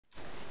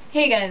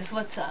Hey guys,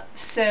 what's up?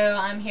 So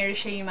I'm here to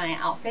show you my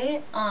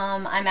outfit.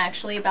 I'm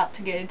actually about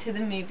to go to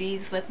the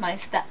movies with my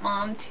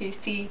stepmom to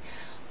see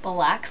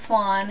Black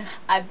Swan.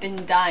 I've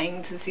been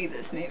dying to see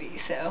this movie,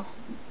 so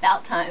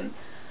about time.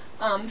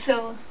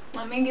 So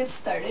let me get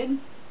started.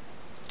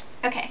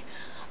 Okay,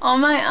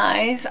 on my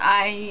eyes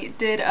I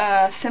did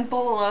a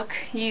simple look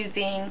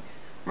using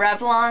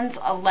Revlon's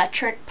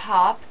Electric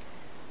Pop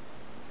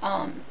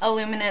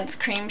Illuminance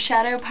Cream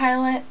Shadow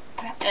Palette.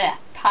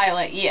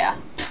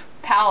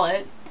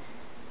 Palette.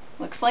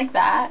 Looks like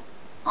that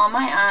on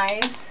my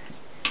eyes,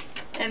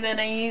 and then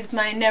I used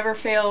my Never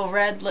Fail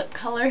red lip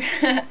color.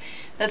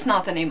 That's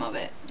not the name of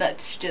it,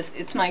 that's just,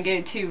 it's my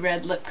go-to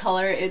red lip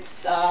color. It's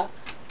my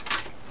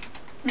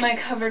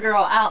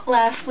CoverGirl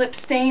Outlast lip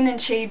stain in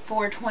shade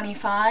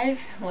 425.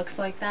 Looks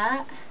like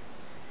that.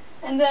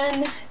 And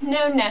then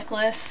no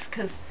necklace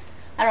because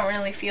I don't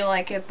really feel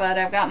like it, but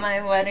I've got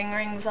my wedding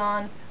rings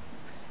on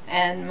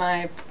and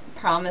my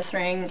promise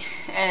ring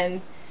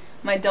and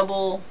my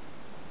double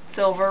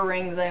silver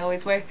rings I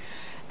always wear.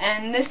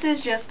 And this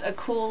is just a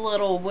cool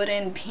little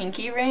wooden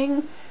pinky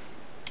ring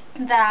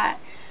that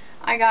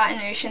I got in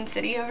Ocean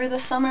City over the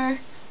summer.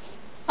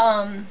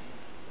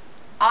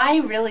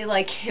 I really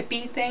like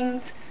hippie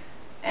things,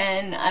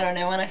 and I don't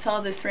know, when I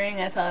saw this ring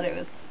I thought it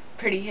was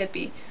pretty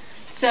hippie.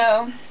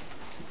 So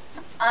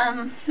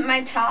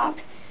my top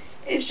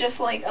is just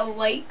like a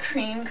light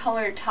cream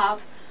colored top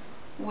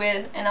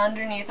with, and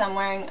underneath I'm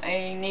wearing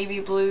a navy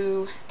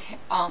blue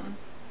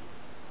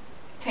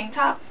tank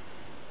top.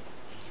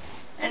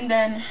 And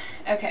then,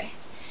 okay,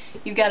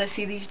 you've got to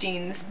see these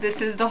jeans.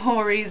 This is the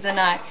whole reason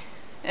I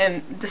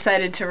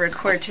decided to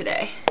record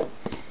today.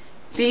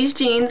 These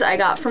jeans I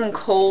got from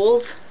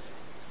Kohl's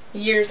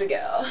years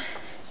ago,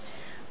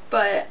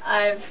 but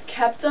I've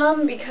kept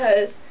them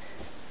because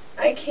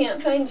I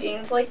can't find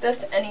jeans like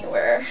this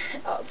anywhere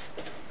else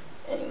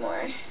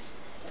anymore.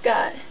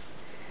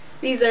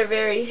 These are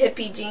very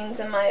hippie jeans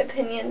in my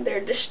opinion.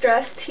 They're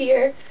distressed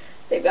here.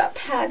 They've got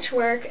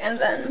patchwork, and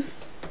then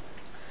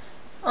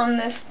on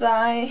this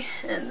thigh,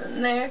 and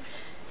then there,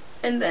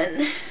 and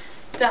then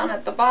down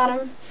at the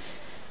bottom,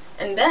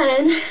 and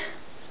then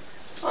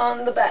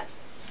on the back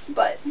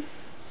butt.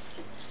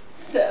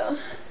 So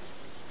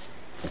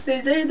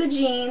these are the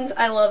jeans.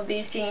 I love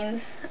these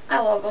jeans. I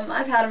love them.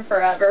 I've had them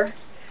forever.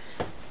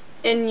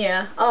 And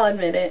yeah, I'll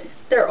admit it,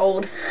 they're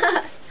old.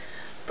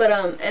 But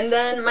and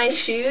then my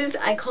shoes,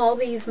 I call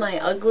these my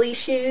ugly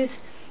shoes.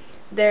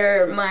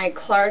 They're my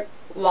Clark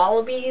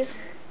Wallabies.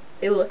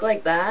 They look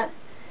like that.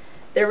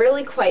 They're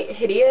really quite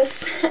hideous,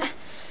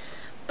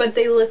 but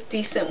they look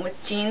decent with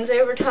jeans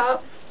over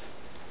top,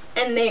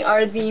 and they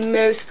are the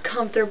most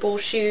comfortable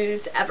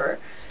shoes ever.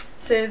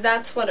 So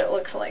that's what it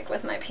looks like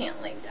with my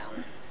pant leg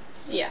down.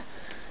 Yeah,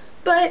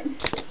 but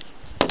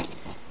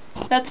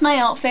that's my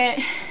outfit.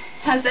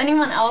 Has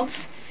anyone else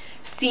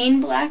seen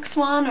Black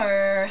Swan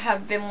or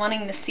have been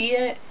wanting to see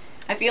it?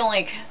 I feel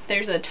like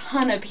there's a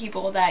ton of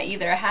people that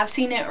either have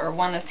seen it or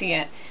want to see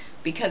it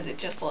because it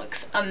just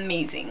looks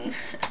amazing.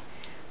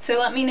 So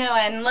let me know,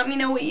 and let me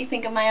know what you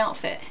think of my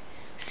outfit.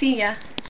 See ya.